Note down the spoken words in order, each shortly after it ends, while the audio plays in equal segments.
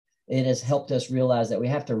it has helped us realize that we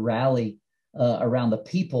have to rally around the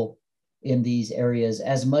people in these areas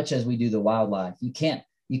as much as we do the wildlife. You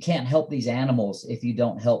can't help these animals if you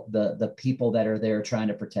don't help the people that are there trying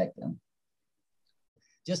to protect them.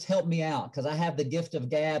 Just help me out because I have the gift of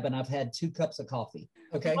gab and I've had 2 cups of coffee.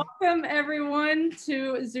 Okay. Welcome everyone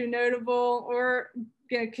to Zoo Notable. We're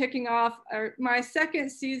kicking off my 2nd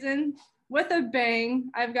season with a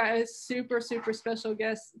bang. I've got a super special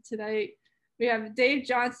guest tonight. We have Dave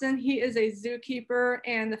Johnson. He is a zookeeper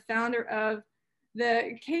and the founder of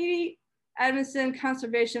the Katie Adamson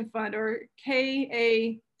Conservation Fund, or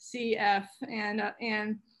KACF,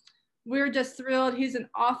 and we're just thrilled. He's an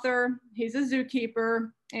author, he's a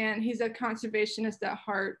zookeeper, and he's a conservationist at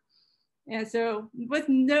heart. And so with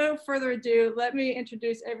no further ado, let me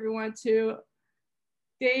introduce everyone to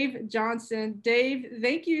Dave Johnson. Dave,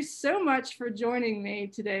 thank you so much for joining me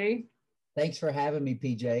today. Thanks for having me,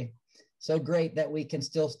 PJ. So great that we can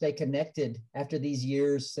still stay connected after these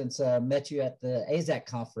years since I met you at the AZAC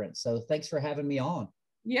conference. So thanks for having me on.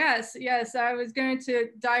 Yes. I was going to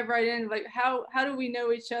dive right in. Like, how do we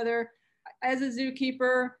know each other? As a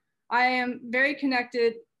zookeeper, I am very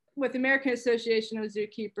connected with the American Association of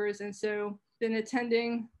Zookeepers, and so been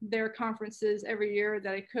attending their conferences every year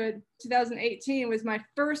that I could. 2018 was my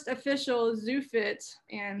first official Zoo Fit,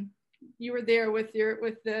 and you were there with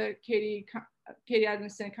the Katie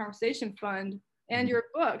Adamson Conservation Fund and your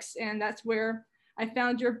books, and that's where I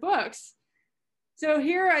found your books. So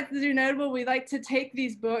here at the Zoo Notable, we like to take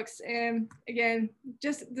these books and, again,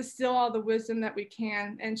 just distill all the wisdom that we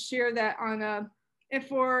can and share that and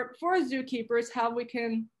for zookeepers, how we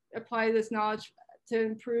can apply this knowledge to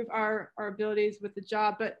improve our abilities with the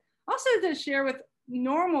job, but also to share with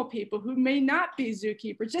normal people who may not be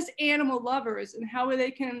zookeepers, just animal lovers, and how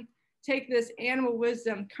they can take this animal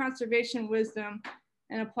wisdom, conservation wisdom,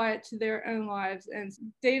 and apply it to their own lives. And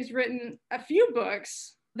Dave's written a few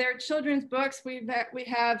books. They're children's books. We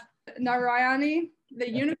have Narayani, the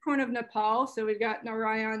Unicorn of Nepal. So we've got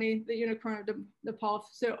Narayani, the Unicorn of Nepal.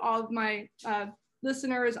 So all of my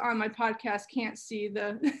listeners on my podcast can't see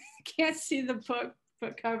the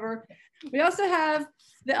book cover. We also have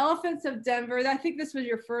The Elephants of Denver. I think this was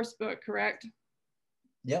your first book, correct?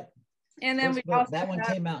 Yep. And then that one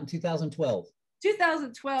came out in 2012.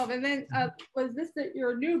 2012. And then was this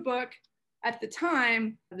your new book at the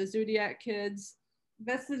time, The Zoodiac Kids?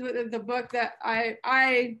 This is the book that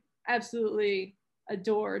I absolutely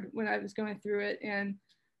adored when I was going through it. And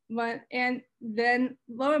then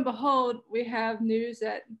lo and behold, we have news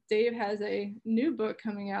that Dave has a new book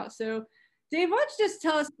coming out. So Dave, why don't you just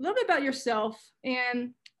tell us a little bit about yourself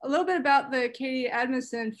and a little bit about the Katie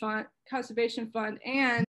Adamson Fund, Conservation Fund,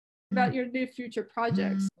 and about your new future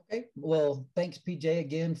projects. Okay. Well, thanks, PJ,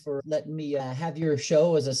 again for letting me have your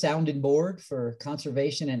show as a sounding board for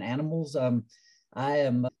conservation and animals. I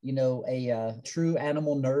am, a true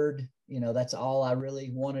animal nerd. That's all I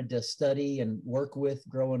really wanted to study and work with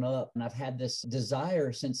growing up. And I've had this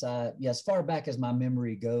desire since as far back as my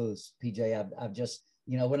memory goes, PJ. I've just,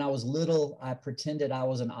 when I was little, I pretended I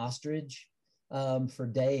was an ostrich for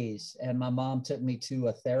days. And my mom took me to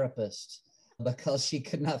a therapist because she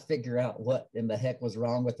could not figure out what in the heck was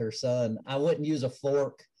wrong with her son. I wouldn't use a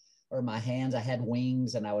fork or my hands. I had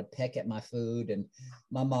wings and I would peck at my food. And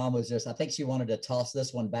my mom was I think she wanted to toss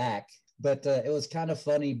this one back. But it was kind of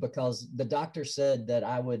funny because the doctor said that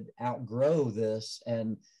I would outgrow this.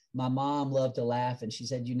 And my mom loved to laugh and she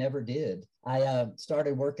said, "You never did." I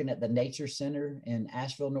started working at the Nature Center in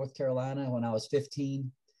Asheville, North Carolina when I was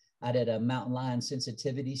 15. I did a mountain lion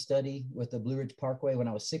sensitivity study with the Blue Ridge Parkway when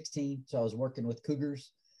I was 16. So I was working with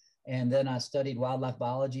cougars. And then I studied wildlife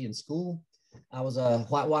biology in school. I was a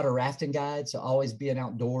whitewater rafting guide. So always being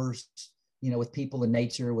outdoors, with people in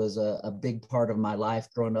nature was a big part of my life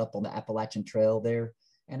growing up on the Appalachian Trail there.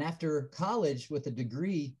 And after college with a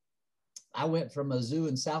degree, I went from a zoo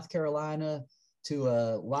in South Carolina to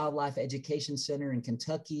a wildlife education center in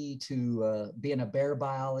Kentucky to being a bear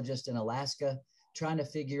biologist in Alaska, trying to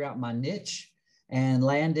figure out my niche, and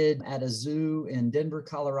landed at a zoo in Denver,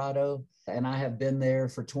 Colorado. And I have been there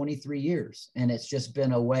for 23 years. And it's just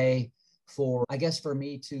been a way for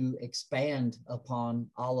me to expand upon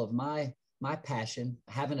all of my passion,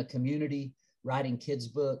 having a community, writing kids'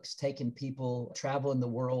 books, taking people, traveling the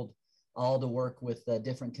world, all to work with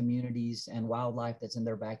different communities and wildlife that's in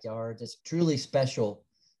their backyards. It's truly special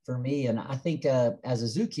for me. And I think as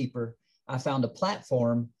a zookeeper, I found a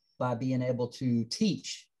platform by being able to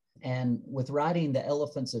teach. And with writing The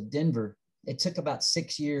Elephants of Denver, it took about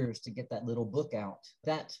 6 years to get that little book out.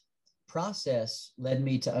 That process led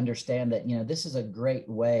me to understand that, this is a great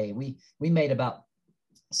way. We made about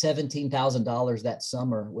 $17,000 that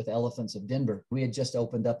summer with Elephants of Denver. We had just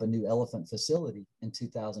opened up a new elephant facility in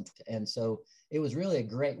 2000. And so it was really a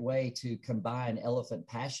great way to combine elephant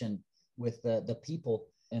passion with the people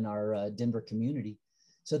in our Denver community.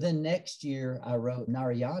 So then next year I wrote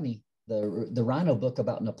Narayani, the rhino book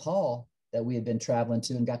about Nepal that we had been traveling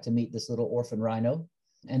to and got to meet this little orphan rhino.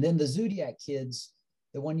 And then the Zoodiac kids,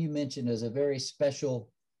 the one you mentioned, is a very special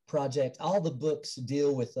project. All the books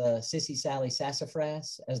deal with Sissy Sally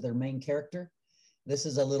Sassafras as their main character. This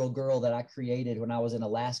is a little girl that I created when I was in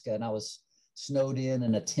Alaska, and I was snowed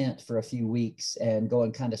in a tent for a few weeks and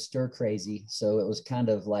going kind of stir crazy. So it was kind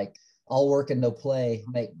of like all work and no play,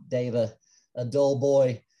 make Dave a dull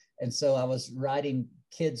boy. And so I was writing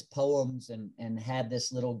kids' poems and had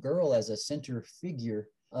this little girl as a center figure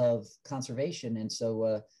of conservation. And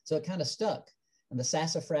so it kind of stuck. And the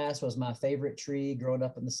sassafras was my favorite tree growing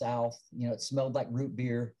up in the South. You know, it smelled like root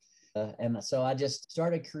beer. And so I just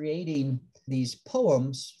started creating these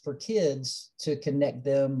poems for kids to connect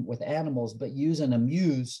them with animals, but using a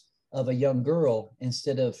muse of a young girl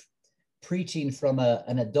instead of preaching from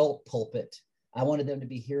an adult pulpit. I wanted them to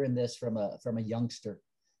be hearing this from a youngster.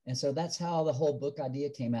 And so that's how the whole book idea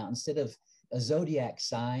came out. Instead of a zodiac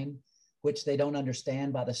sign, which they don't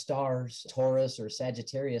understand by the stars, Taurus or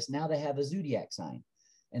Sagittarius, now they have a zodiac sign.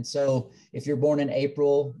 And so if you're born in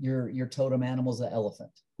April, your totem animal is the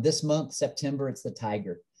elephant. This month, September, it's the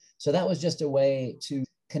tiger. So that was just a way to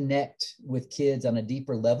connect with kids on a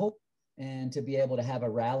deeper level and to be able to have a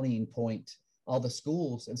rallying point, all the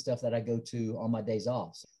schools and stuff that I go to on my days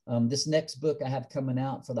off. This next book I have coming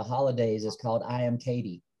out for the holidays is called I Am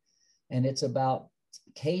Katie. And it's about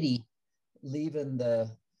Katie leaving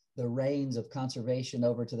the reins of conservation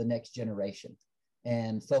over to the next generation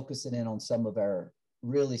and focusing in on some of our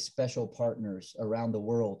really special partners around the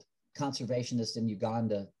world, conservationists in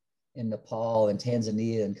Uganda, in Nepal and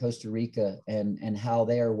Tanzania and Costa Rica, and how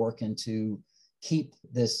they are working to keep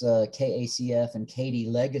this KACF and Katie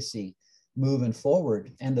legacy moving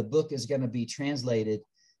forward. And the book is going to be translated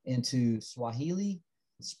into Swahili,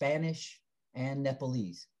 Spanish, and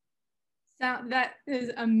Nepalese. That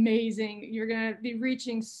is amazing. You're going to be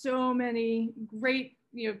reaching so many great,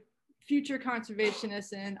 future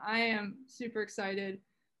conservationists, and I am super excited.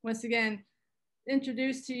 Once again,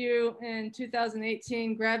 introduced to you in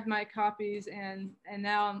 2018, grabbed my copies, and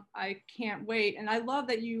now I can't wait. And I love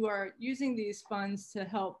that you are using these funds to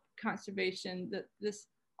help conservation.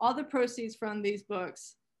 All the proceeds from these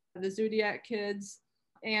books, the Zoodiac Kids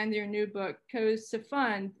and your new book, goes to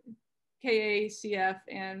fund KACF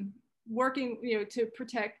and working, to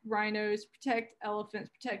protect rhinos, protect elephants,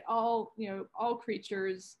 protect all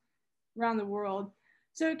creatures around the world.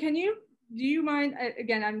 So do you mind,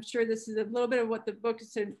 again, I'm sure this is a little bit of what the book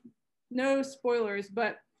is, so no spoilers,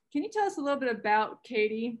 but can you tell us a little bit about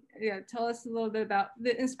Katie? Yeah, tell us a little bit about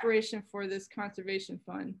the inspiration for this conservation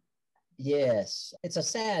fund. Yes, it's a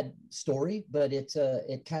sad story, but it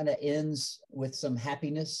kind of ends with some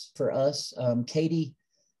happiness for us. Katie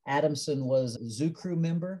Adamson was a zoo crew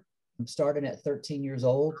member, starting at 13 years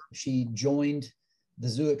old. She joined the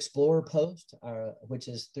Zoo Explorer post, which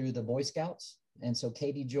is through the Boy Scouts. And so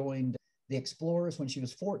Katie joined the Explorers when she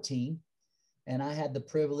was 14. And I had the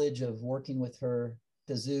privilege of working with her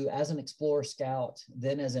at the zoo as an Explorer Scout,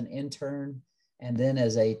 then as an intern, and then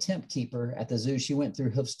as a temp keeper at the zoo. She went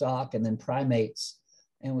through hoofstock and then primates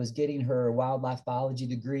and was getting her wildlife biology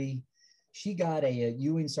degree. She got a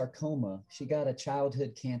Ewing sarcoma. She got a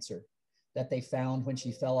childhood cancer that they found when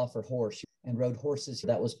she fell off her horse and rode horses.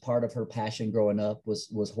 That was part of her passion growing up,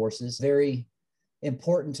 was horses. Very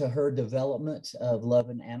important to her development of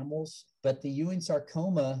loving animals. But the Ewing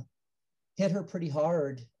sarcoma hit her pretty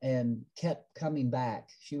hard and kept coming back.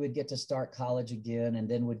 She would get to start college again and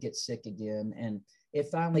then would get sick again. And it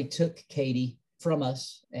finally took Katie from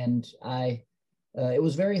us. And it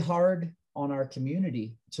was very hard on our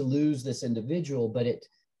community to lose this individual, but it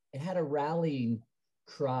had a rallying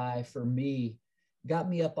cry for me, got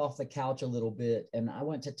me up off the couch a little bit. And I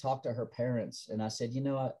went to talk to her parents and I said,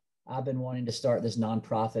 I've been wanting to start this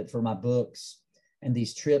nonprofit for my books and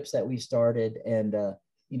these trips that we started. And,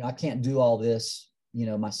 I can't do all this,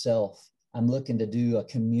 myself. I'm looking to do a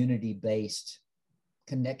community-based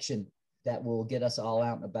connection that will get us all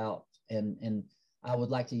out and about. And I would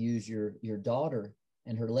like to use your daughter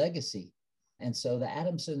and her legacy. And so the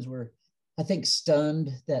Adamsons were, I think,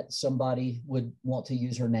 stunned that somebody would want to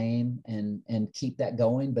use her name and keep that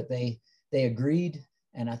going, but they agreed.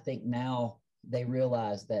 And I think now they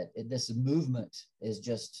realize that this movement has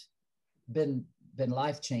just been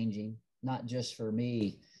life-changing, not just for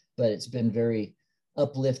me, but it's been very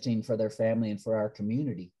uplifting for their family and for our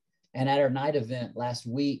community. And at our night event last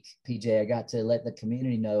week, PJ, I got to let the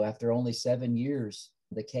community know after only 7 years,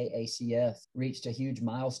 the KACF reached a huge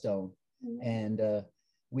milestone. And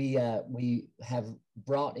we have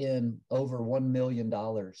brought in over $1 million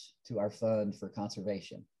to our fund for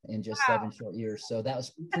conservation in just 7 short years. So that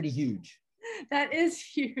was pretty huge. That is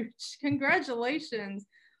huge. Congratulations.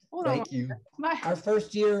 Thank you. Our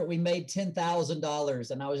first year, we made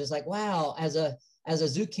 $10,000. And I was just like, wow, as a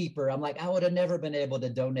zookeeper, I'm like, I would have never been able to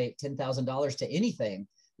donate $10,000 to anything.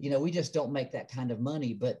 We just don't make that kind of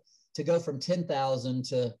money. But to go from 10,000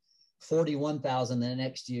 to 41,000 the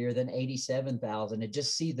next year, then 87,000, and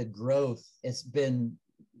just see the growth. It's been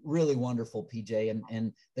really wonderful, PJ,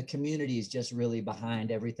 and the community is just really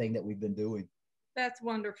behind everything that we've been doing. That's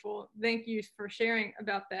wonderful. Thank you for sharing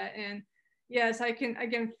about that. And yes, I can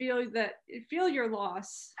again feel your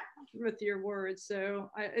loss with your words. So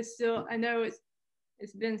I know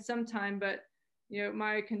it's been some time, but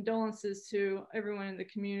my condolences to everyone in the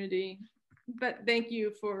community. But thank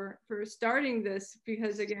you for starting this,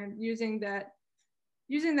 because again, using that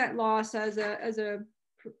loss as a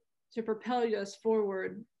to propel us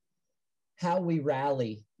forward. How we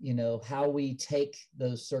rally, how we take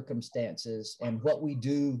those circumstances and what we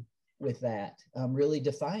do with that really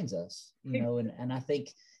defines us, and I think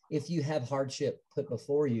if you have hardship put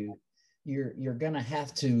before you, you're going to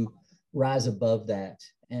have to rise above that.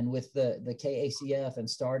 And with the KACF and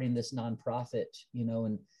starting this nonprofit,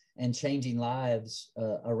 and changing lives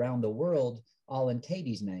around the world, all in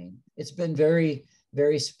Katie's name, it's been very,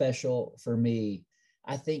 very special for me.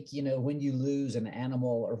 I think, when you lose an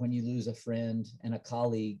animal or when you lose a friend and a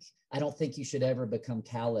colleague, I don't think you should ever become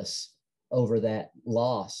callous over that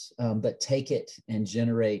loss, but take it and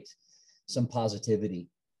generate some positivity.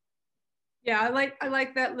 Yeah, I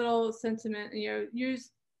like that little sentiment.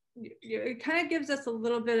 It kind of gives us a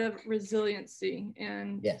little bit of resiliency.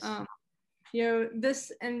 And yes.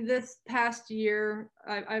 This past year,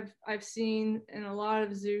 I've seen in a lot of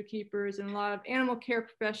zookeepers and a lot of animal care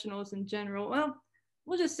professionals in general. Well,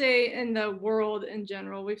 we'll just say in the world in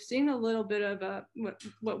general, we've seen a little bit of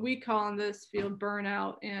what we call in this field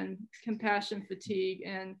burnout and compassion fatigue.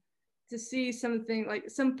 And to see something like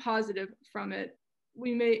some positive from it,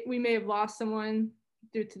 we may have lost someone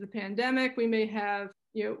due to the pandemic. We may have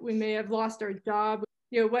lost our job.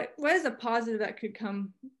 What is a positive that could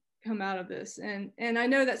come out of this? And I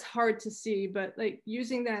know that's hard to see, but like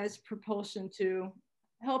using that as propulsion to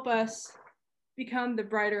help us become a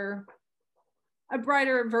brighter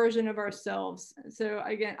version of ourselves. So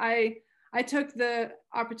again, I took the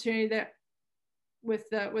opportunity that with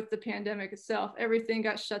the pandemic itself, everything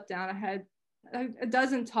got shut down. I had a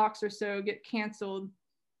dozen talks or so get canceled,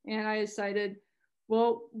 and I decided,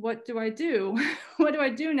 well, what do I do? What do I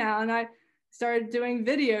do now? And I started doing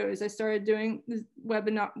videos. I started doing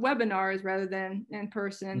webinars rather than in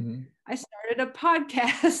person. Mm-hmm. I started a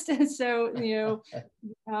podcast. And so,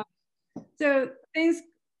 so things,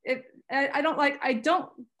 I don't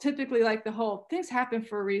typically like the whole things happen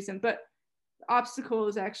for a reason, but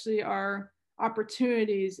obstacles actually are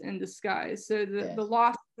opportunities in disguise. So the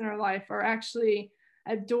losses in our life are actually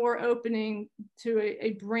a door opening to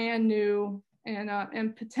a brand new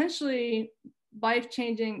and potentially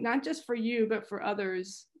life-changing, not just for you, but for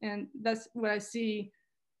others. And that's what I see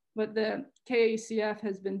what the KACF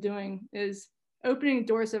has been doing, is opening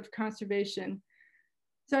doors of conservation.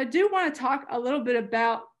 So I do want to talk a little bit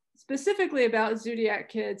specifically about Zoodiac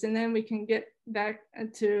kids, and then we can get back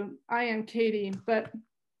to I Am Katie. But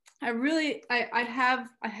I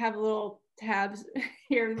have little tabs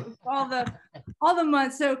here, all the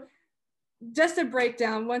months. So just a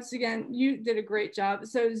breakdown, once again, you did a great job.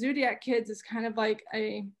 So Zoodiac Kids is kind of like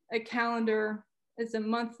a calendar. It's a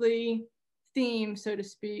monthly theme, so to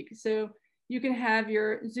speak. So you can have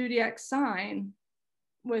your Zoodiac sign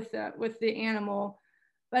with the animal.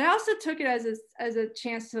 But I also took it as a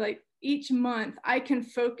chance to, like, each month I can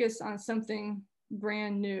focus on something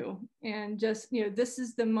brand new. And just, this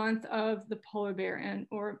is the month of the polar bear,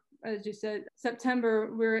 or as you said, September,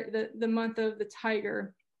 we're the month of the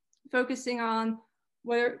tiger. Focusing on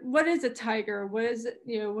what is a tiger? What is it?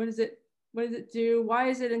 What does it do? Why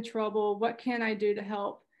is it in trouble? What can I do to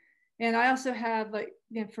help? And I also have, like,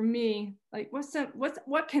 for me, like,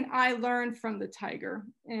 what can I learn from the tiger?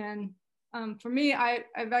 And for me,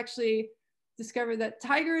 I've actually discovered that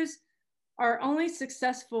tigers are only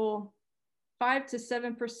successful 5 to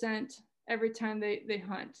 7% every time they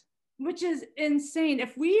hunt, which is insane.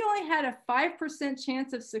 If we only had a 5%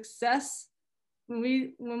 chance of success when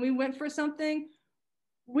we went for something,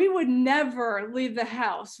 we would never leave the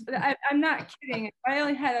house. I'm not kidding. If I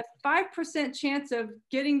only had a 5% chance of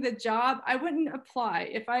getting the job, I wouldn't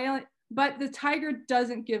apply. But the tiger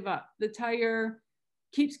doesn't give up. The tiger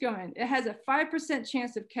keeps going. It has a 5%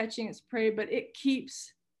 chance of catching its prey, but it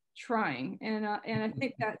keeps trying. And I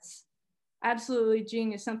think that's absolutely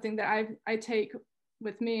genius, something that I take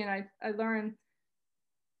with me, and I learn,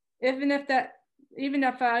 even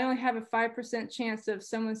if I only have a 5% chance of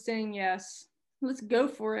someone saying yes, let's go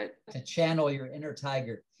for it. To channel your inner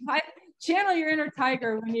tiger. Channel your inner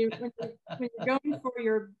tiger when you're going for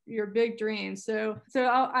your big dreams. So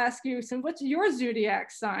I'll ask you, so what's your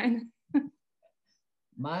zodiac sign?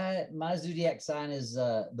 My zodiac sign is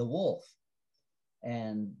the wolf,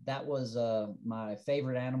 and that was my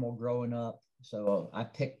favorite animal growing up. So I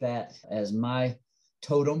picked that as my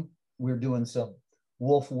totem. We're doing some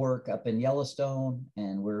wolf work up in Yellowstone,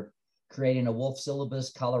 and we're creating a wolf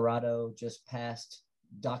syllabus. Colorado just passed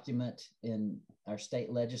document in our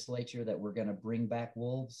state legislature that we're going to bring back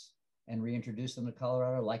wolves and reintroduce them to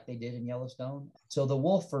Colorado like they did in Yellowstone. So the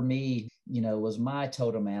wolf for me, was my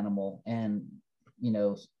totem animal, and,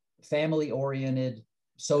 family oriented,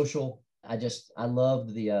 social. I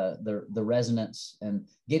loved the resonance, and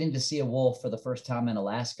getting to see a wolf for the first time in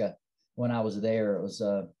Alaska when I was there. It was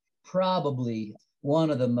probably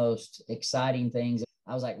one of the most exciting things.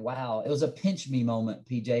 I was like, wow, it was a pinch me moment,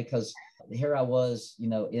 PJ, because here I was,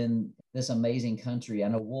 in this amazing country,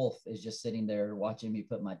 and a wolf is just sitting there watching me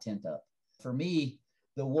put my tent up. For me,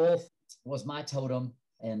 the wolf was my totem,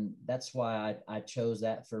 and that's why I chose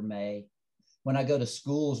that for May. When I go to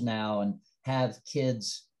schools now and have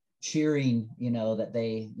kids cheering, that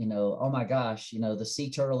they, oh my gosh, the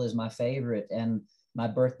sea turtle is my favorite, and my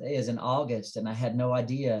birthday is in August, and I had no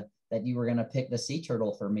idea that you were going to pick the sea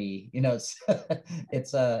turtle for me.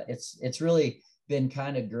 It's really been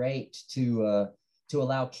kind of great to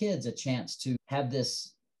allow kids a chance to have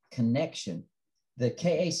this connection. The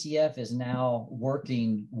KACF is now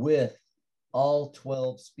working with all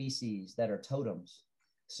 12 species that are totems.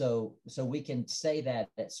 So we can say that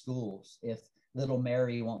at schools. If little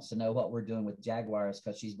Mary wants to know what we're doing with jaguars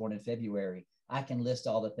because she's born in February, I can list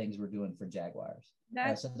all the things we're doing for jaguars.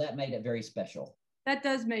 So that made it very special. That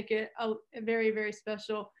does make it a very, very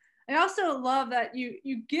special. I also love that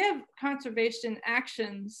you give conservation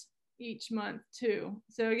actions each month too.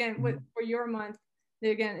 So again, for your month,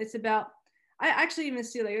 again, it's about, I actually even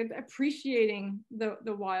see like appreciating the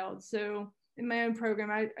wild. So in my own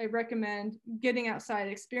program, I recommend getting outside,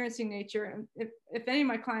 experiencing nature. And if any of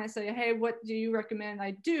my clients say, hey, what do you recommend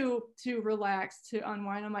I do to relax, to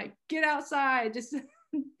unwind? I'm like, get outside, just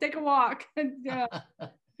take a walk, go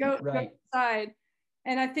outside.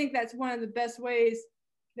 And I think that's one of the best ways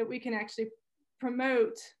that we can actually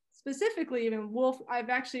promote, specifically even wolf. I've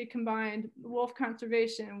actually combined wolf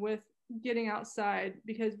conservation with getting outside,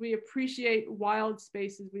 because we appreciate wild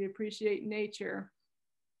spaces, we appreciate nature.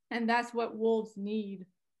 And that's what wolves need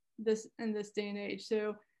in this day and age.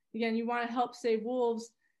 So again, you want to help save wolves,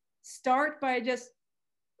 start by just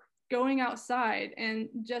going outside and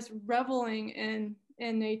just reveling in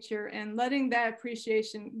nature, and letting that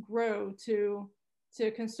appreciation grow to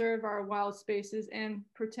conserve our wild spaces and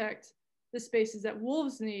protect the spaces that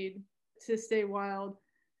wolves need to stay wild.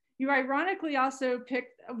 You ironically also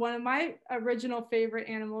picked one of my original favorite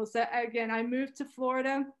animals that, again, I moved to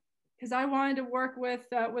Florida because I wanted to work with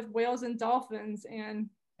whales and dolphins. And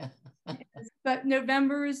but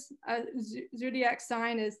November's zodiac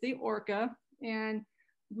sign is the orca. And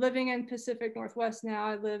living in Pacific Northwest now,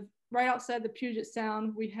 I live right outside the Puget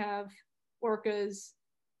Sound. We have orcas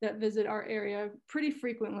that visit our area pretty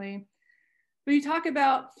frequently. But you talk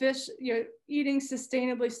about fish, eating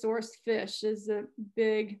sustainably sourced fish is a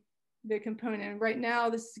big component. And right now,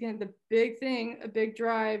 this is again the big thing, a big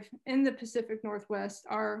drive in the Pacific Northwest.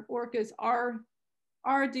 Our orcas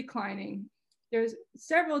are declining. There's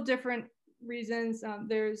several different reasons.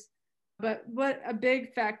 But what a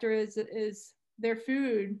big factor is their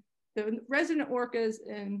food. The resident orcas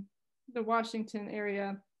in the Washington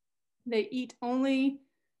area, they eat only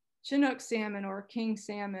Chinook salmon or king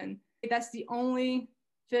salmon. That's the only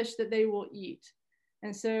fish that they will eat.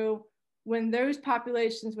 And so when those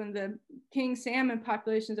populations, when the king salmon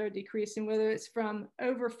populations are decreasing, whether it's from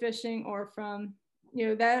overfishing or from,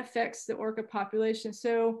 that affects the orca population.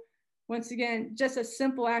 So once again, just a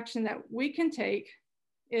simple action that we can take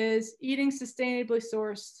is eating sustainably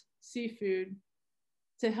sourced seafood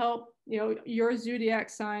to help, your zodiac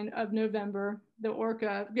sign of November, the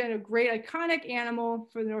orca. Again, a great iconic animal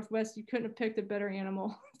for the Northwest. You couldn't have picked a better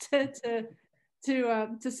animal to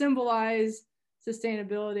symbolize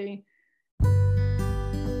sustainability.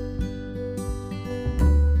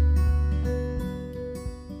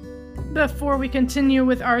 Before we continue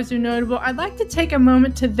with our Zoo Notable, I'd like to take a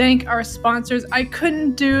moment to thank our sponsors. I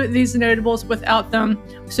couldn't do these notables without them,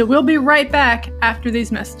 so we'll be right back after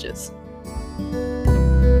these messages.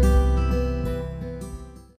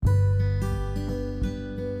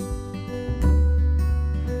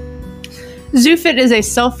 ZooFit is a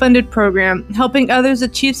self-funded program helping others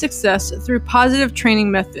achieve success through positive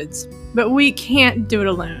training methods, but we can't do it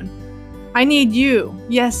alone. I need you,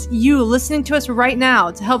 yes, you listening to us right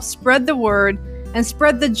now to help spread the word and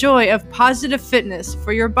spread the joy of positive fitness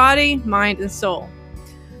for your body, mind, and soul.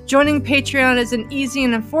 Joining Patreon is an easy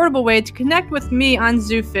and affordable way to connect with me on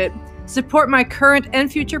ZooFit, support my current and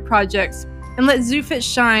future projects, and let ZooFit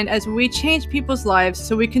shine as we change people's lives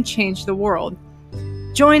so we can change the world.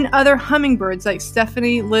 Join other hummingbirds like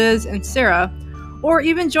Stephanie, Liz, and Sarah, or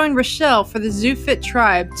even join Rochelle for the ZooFit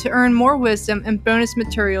tribe to earn more wisdom and bonus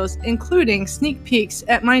materials, including sneak peeks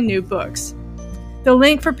at my new books. The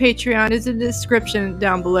link for Patreon is in the description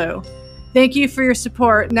down below. Thank you for your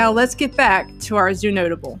support. Now let's get back to our Zoo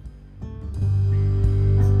Notable.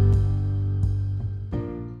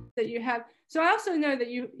 That you have. So I also know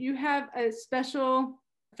that you have a special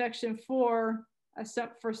affection for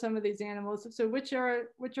some of these animals. So which are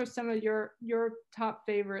some of your top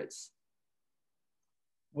favorites?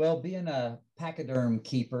 Well, being a pachyderm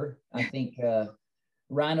keeper, I think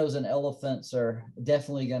rhinos and elephants are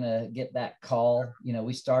definitely going to get that call. You know,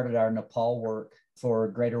 we started our Nepal work for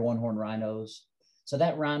greater one-horn rhinos. So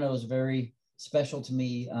that rhino is very special to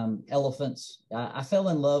me. Elephants, I fell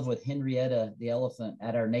in love with Henrietta, the elephant,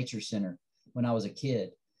 at our nature center when I was a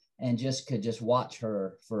kid, and could watch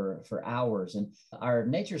her for hours. And our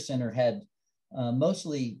nature center had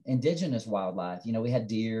mostly indigenous wildlife. You know, we had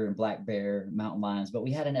deer and black bear, mountain lions, but we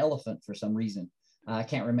had an elephant for some reason. I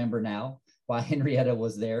can't remember now why Henrietta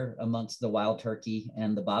was there amongst the wild turkey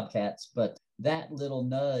and the bobcats, but that little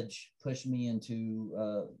nudge pushed me into,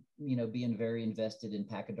 being very invested in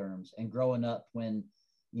pachyderms. And growing up when,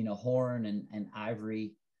 horn and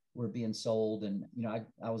ivory were being sold, and,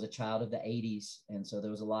 I was a child of the 80s. And so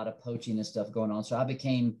there was a lot of poaching and stuff going on. So I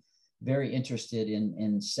became very interested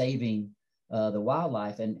in saving the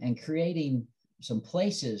wildlife and creating some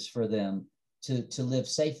places for them to live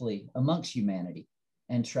safely amongst humanity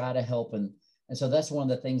and try to help. And so that's one of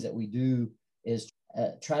the things that we do is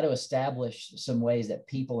try to establish some ways that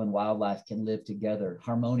people and wildlife can live together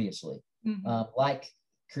harmoniously, like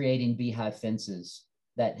creating beehive fences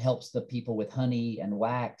that helps the people with honey and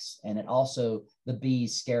wax. And it also, the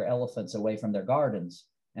bees scare elephants away from their gardens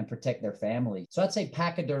and protect their family. So I'd say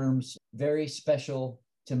pachyderms, very special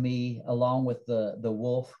to me, along with the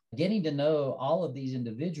wolf. Getting to know all of these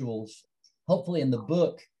individuals, hopefully in the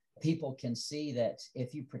book, people can see that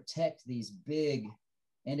if you protect these big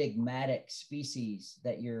enigmatic species,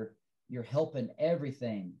 that you're helping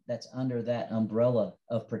everything that's under that umbrella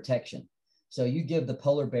of protection. So you give the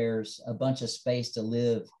polar bears a bunch of space to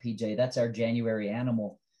live, PJ. That's our January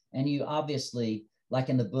animal. And you obviously, like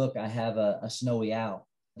in the book, I have a snowy owl.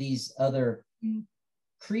 These other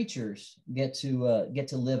creatures get to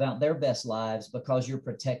live out their best lives because you're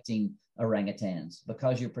protecting orangutans,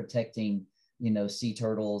 because you're protecting, sea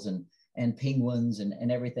turtles and penguins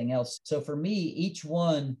and everything else. So for me, each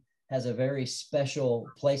one has a very special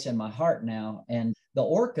place in my heart now. And the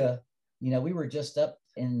orca, we were just up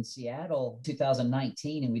in Seattle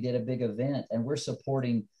 2019 and we did a big event, and we're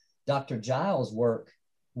supporting Dr. Giles' work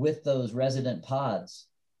with those resident pods.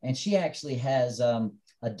 And she actually has a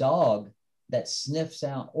dog that sniffs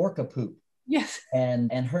out orca poop. Yes.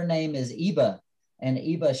 And her name is Eba. And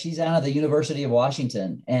Eba, she's out of the University of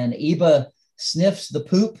Washington. And Eba sniffs the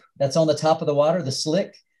poop that's on the top of the water, the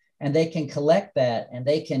slick, and they can collect that and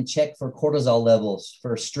they can check for cortisol levels,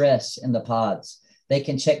 for stress in the pods. They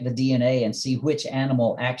can check the DNA and see which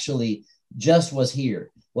animal actually just was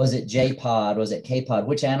here. Was it J pod? Was it K pod?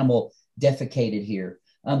 Which animal defecated here?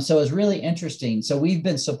 So it's really interesting. So we've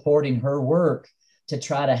been supporting her work to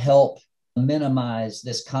try to help minimize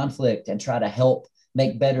this conflict and try to help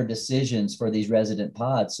make better decisions for these resident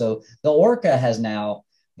pods. So the orca has now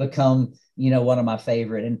become, one of my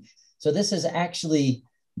favorite. And so this is actually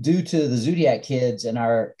due to the Zoodiac kids and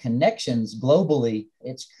our connections globally.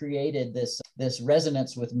 It's created this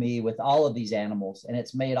resonance with me with all of these animals. And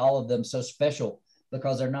it's made all of them so special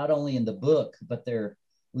because they're not only in the book, but they're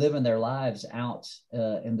living their lives out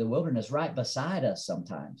in the wilderness right beside us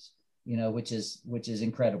sometimes, which is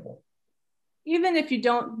incredible. Even if you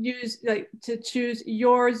don't use to choose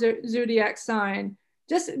your Zoodiac sign,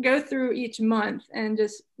 just go through each month and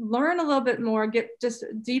just learn a little bit more, get just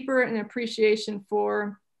deeper an appreciation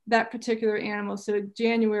for that particular animal. So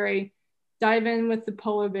January, dive in with the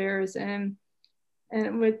polar bears and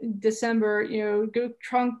and with December, go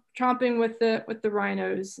tromping with the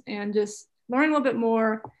rhinos and just learn a little bit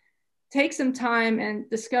more, take some time and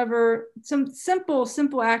discover some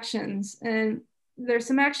simple actions. And there's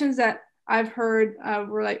some actions that I've heard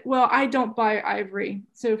were like, well, I don't buy ivory.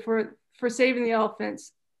 So for saving the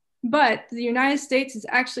elephants, but the United States is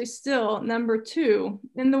actually still number 2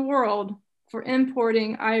 in the world for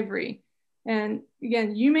importing ivory. And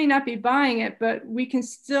again, you may not be buying it, but we can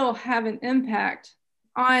still have an impact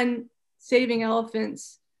on saving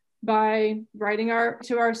elephants by writing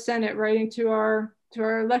to our Senate, writing to our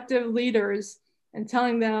elected leaders and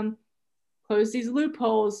telling them, close these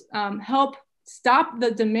loopholes, help stop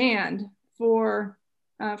the demand for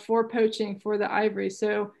poaching for the ivory.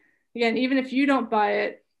 So again, even if you don't buy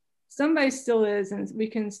it, somebody still is, and we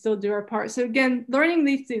can still do our part. So again, learning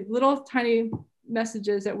these little tiny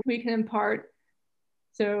messages that we can impart.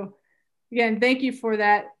 So again, thank you for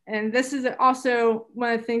that. And this is also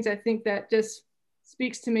one of the things I think that just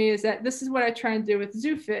speaks to me, is that this is what I try and do with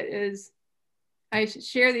ZooFit, is I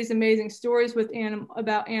share these amazing stories with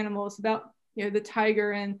about animals, about the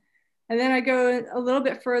tiger, and then I go a little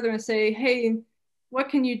bit further and say, hey, what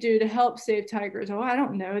can you do to help save tigers? Oh, I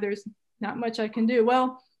don't know. There's not much I can do.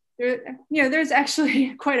 Well, there's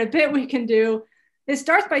actually quite a bit we can do. It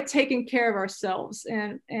starts by taking care of ourselves.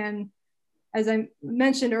 And as I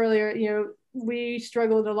mentioned earlier, we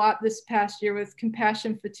struggled a lot this past year with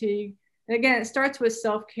compassion fatigue. And again, it starts with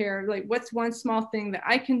self-care. Like, what's one small thing that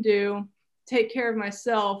I can do, take care of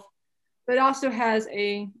myself, but also has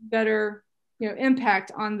a better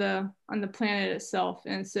impact on the planet itself.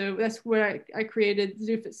 And so that's what I created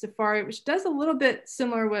ZooFit Safari, which does a little bit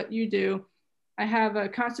similar what you do. I have a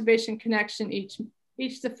conservation connection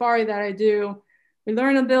each safari that I do. We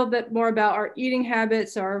learn a little bit more about our eating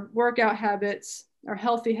habits, our workout habits, our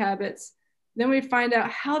healthy habits. Then we find out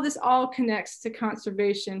how this all connects to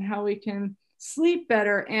conservation, how we can sleep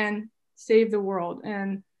better and save the world,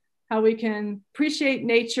 and how we can appreciate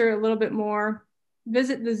nature a little bit more,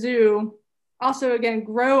 visit the zoo, also again,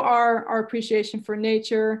 grow our appreciation for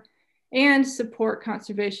nature and support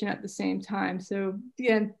conservation at the same time. So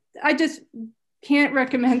again, I just can't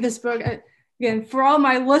recommend this book. Again, for all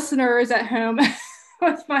my listeners at home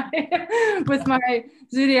with my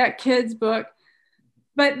Zoodiac Kids book.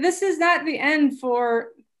 But this is not the end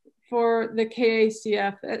for the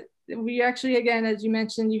KACF. We actually, again, as you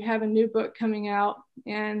mentioned, you have a new book coming out.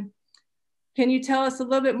 And can you tell us a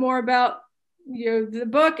little bit more about the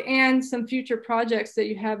book and some future projects that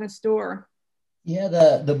you have in store? Yeah,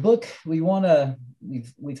 the book,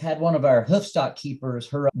 we've had one of our hoofstock keepers,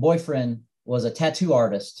 her boyfriend was a tattoo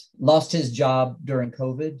artist, lost his job during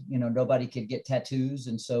COVID. Nobody could get tattoos.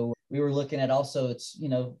 And so we were looking at also, it's,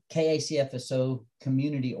 KACF is so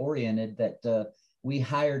community oriented that we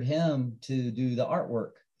hired him to do the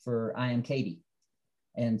artwork for I Am Katie.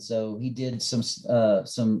 And so he did some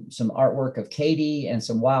artwork of Katie and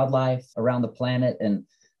some wildlife around the planet, and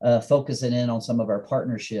focusing in on some of our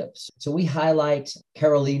partnerships. So we highlight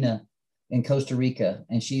Carolina in Costa Rica,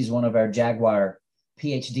 and she's one of our Jaguar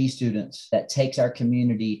PhD students that takes our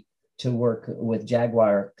community to work with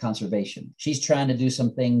jaguar conservation. She's trying to do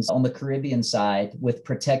some things on the Caribbean side with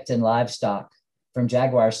protecting livestock from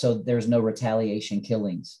jaguars so there's no retaliation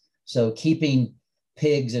killings. So keeping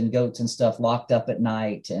pigs and goats and stuff locked up at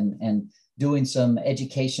night, and doing some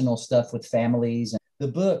educational stuff with families. The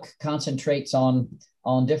book concentrates on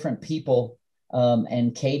different people,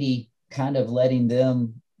 and Katie kind of letting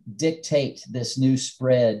them dictate this new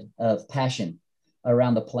spread of passion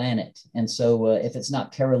around the planet. And so if it's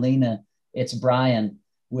not Carolina, it's Brian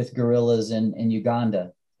with gorillas in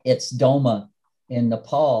Uganda. It's Doma in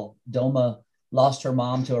Nepal. Doma lost her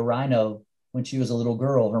mom to a rhino when she was a little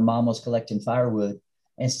girl. Her mom was collecting firewood.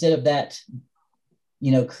 Instead of that,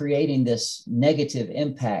 creating this negative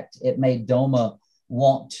impact, it made Doma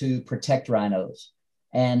want to protect rhinos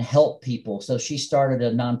and help people. So she started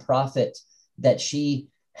a nonprofit that she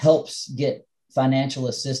helps get financial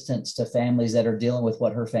assistance to families that are dealing with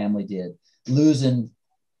what her family did, losing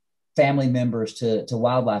family members to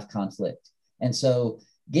wildlife conflict. And so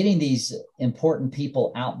getting these important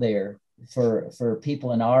people out there for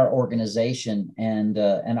people in our organization and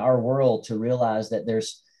our world to realize that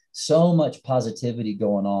there's so much positivity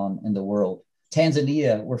going on in the world.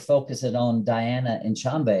 Tanzania, we're focusing on Diana and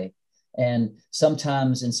Chambe. And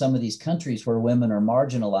sometimes in some of these countries where women are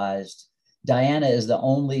marginalized, Diana is the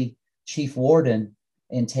only chief warden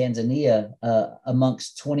in Tanzania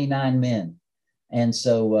amongst 29 men. And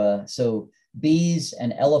so bees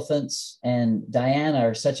and elephants and Diana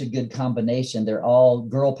are such a good combination. They're all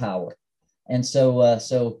girl power. And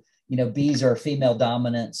so bees are female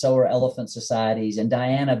dominant, so are elephant societies, and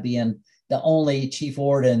Diana being the only chief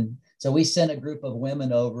warden. So we sent a group of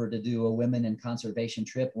women over to do a women in conservation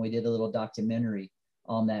trip, and we did a little documentary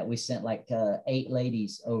on that. We sent like 8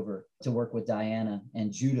 ladies over to work with Diana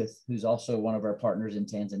and Judith, who's also one of our partners in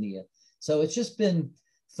Tanzania. So it's just been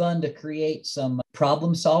fun to create some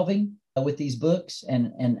problem solving with these books.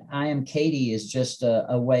 And I Am Katie is just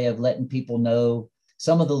a way of letting people know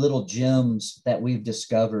some of the little gems that we've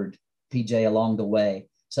discovered, PJ, along the way,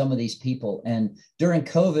 some of these people. And during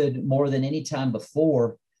COVID, more than any time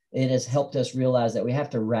before, it has helped us realize that we have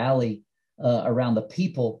to rally around the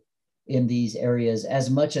people in these areas as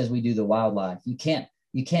much as we do the wildlife. You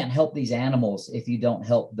can't help these animals if you don't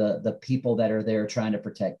help the people that are there trying to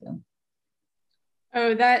protect them.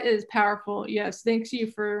 Oh, that is powerful. Yes. Thanks you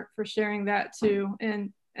for sharing that too.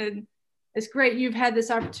 And it's great. You've had this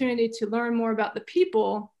opportunity to learn more about the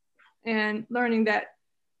people, and learning that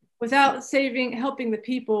without helping the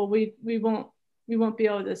people, we won't be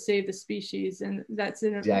able to save the species. And that's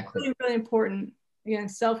Exactly. really, really important. Again,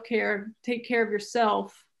 self-care, take care of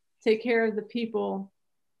yourself, take care of the people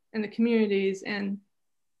and the communities. And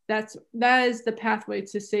that is the pathway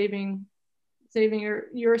to saving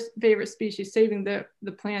your favorite species, saving the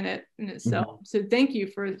planet in itself. Mm-hmm. So thank you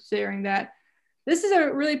for sharing that. This is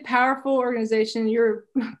a really powerful organization. You're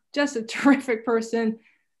just a terrific person.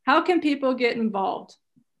 How can people get involved?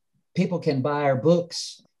 People can buy our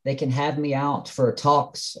books. They can have me out for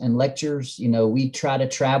talks and lectures. We try to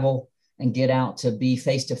travel and get out to be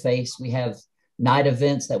face-to-face. We have night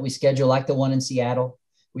events that we schedule, like the one in Seattle.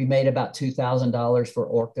 We made about $2,000 for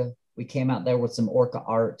orca. We came out there with some orca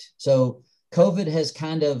art. So COVID has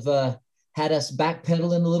kind of had us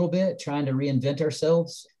backpedaling a little bit, trying to reinvent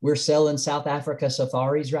ourselves. We're selling South Africa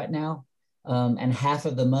safaris right now, and half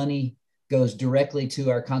of the money goes directly to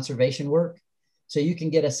our conservation work. So you can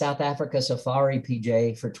get a South Africa safari,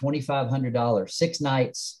 PJ, for $2,500, 6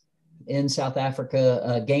 nights in South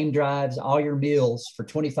Africa, game drives, all your meals for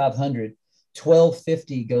 $2,500.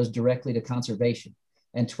 $1,250 goes directly to conservation,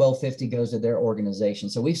 and $1,250 goes to their organization.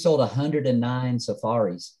 So we've sold 109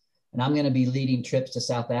 safaris. And I'm going to be leading trips to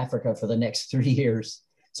South Africa for the next 3 years.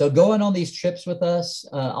 So going on these trips with us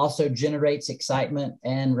also generates excitement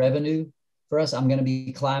and revenue for us. I'm going to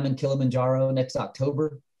be climbing Kilimanjaro next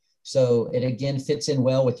October. So it again fits in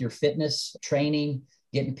well with your fitness training,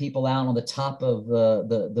 getting people out on the top of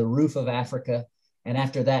the roof of Africa. And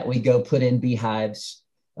after that, we go put in beehives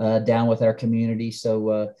down with our community.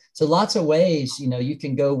 So lots of ways, you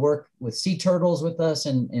can go work with sea turtles with us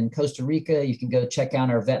in Costa Rica. You can go check out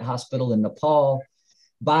our vet hospital in Nepal.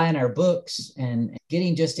 Buying our books and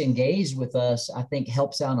getting just engaged with us, I think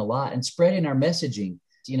helps out a lot, and spreading our messaging.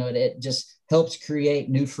 It just helps create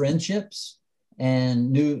new friendships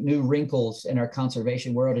and new wrinkles in our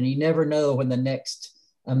conservation world. And you never know when the next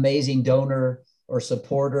amazing donor or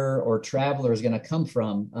supporter or traveler is going to come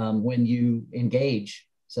from when you engage.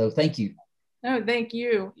 So thank you. No, thank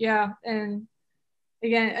you. Yeah. And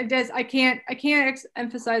again, I guess I can't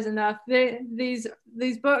emphasize enough. These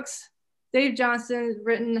books, Dave Johnson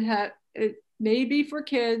written, it may be for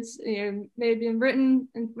kids, maybe written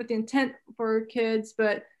with the intent for kids,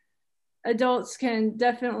 but adults can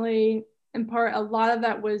definitely impart a lot of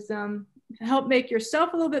that wisdom, help make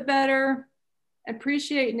yourself a little bit better,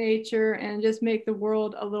 appreciate nature, and just make the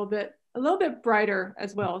world a little bit brighter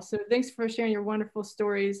as well. So thanks for sharing your wonderful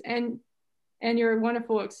stories and your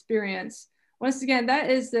wonderful experience. Once again, that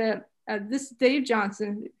is this Dave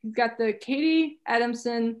Johnson. He's got the Katie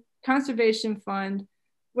Adamson Conservation Fund.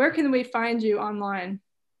 Where can we find you online?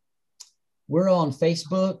 We're on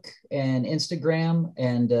Facebook and Instagram,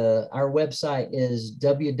 and our website is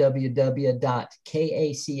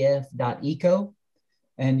www.kacf.eco.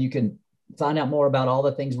 And you can find out more about all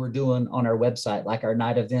the things we're doing on our website, like our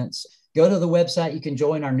night events. Go to the website. You can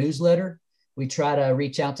join our newsletter. We try to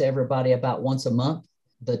reach out to everybody about once a month.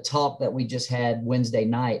 The talk that we just had Wednesday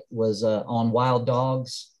night was on wild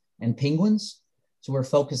dogs and penguins. So we're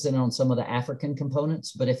focusing on some of the African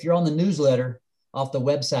components. But if you're on the newsletter off the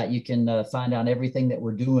website, you can find out everything that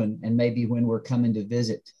we're doing and maybe when we're coming to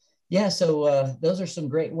visit. Yeah, so those are some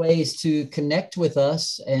great ways to connect with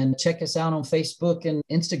us, and check us out on Facebook and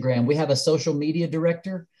Instagram. We have a social media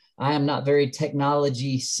director. I am not very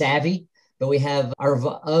technology savvy, but we have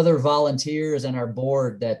our other volunteers and our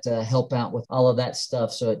board that help out with all of that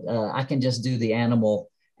stuff. So I can just do the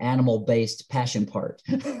animal-based passion part.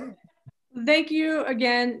 Thank you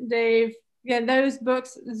again, Dave. Again, those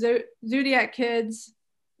books, Zoodiac Kids,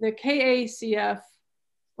 the KACF,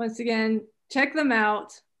 once again, check them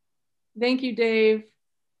out. Thank you, Dave.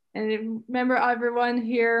 And remember, everyone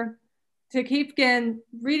here, to keep again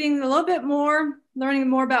reading a little bit more, learning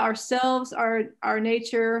more about ourselves, our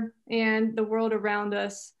nature, and the world around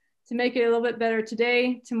us, to make it a little bit better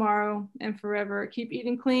today, tomorrow, and forever. Keep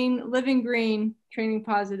eating clean, living green, training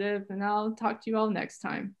positive, and I'll talk to you all next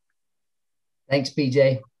time. Thanks,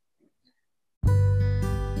 PJ.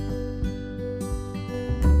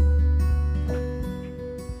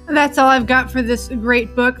 That's all I've got for this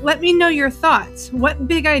great book. Let me know your thoughts. What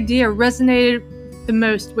big idea resonated the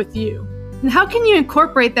most with you? And how can you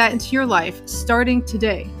incorporate that into your life starting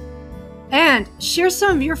today? And share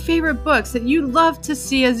some of your favorite books that you love to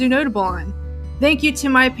see a Zoo Notable on. Thank you to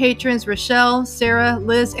my patrons Rochelle, Sarah,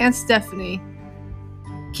 Liz, and Stephanie.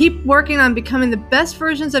 Keep working on becoming the best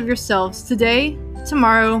versions of yourselves today,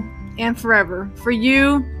 tomorrow, and forever. For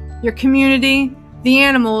you, your community, the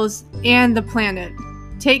animals, and the planet.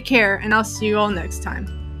 Take care, and I'll see you all next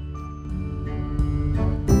time.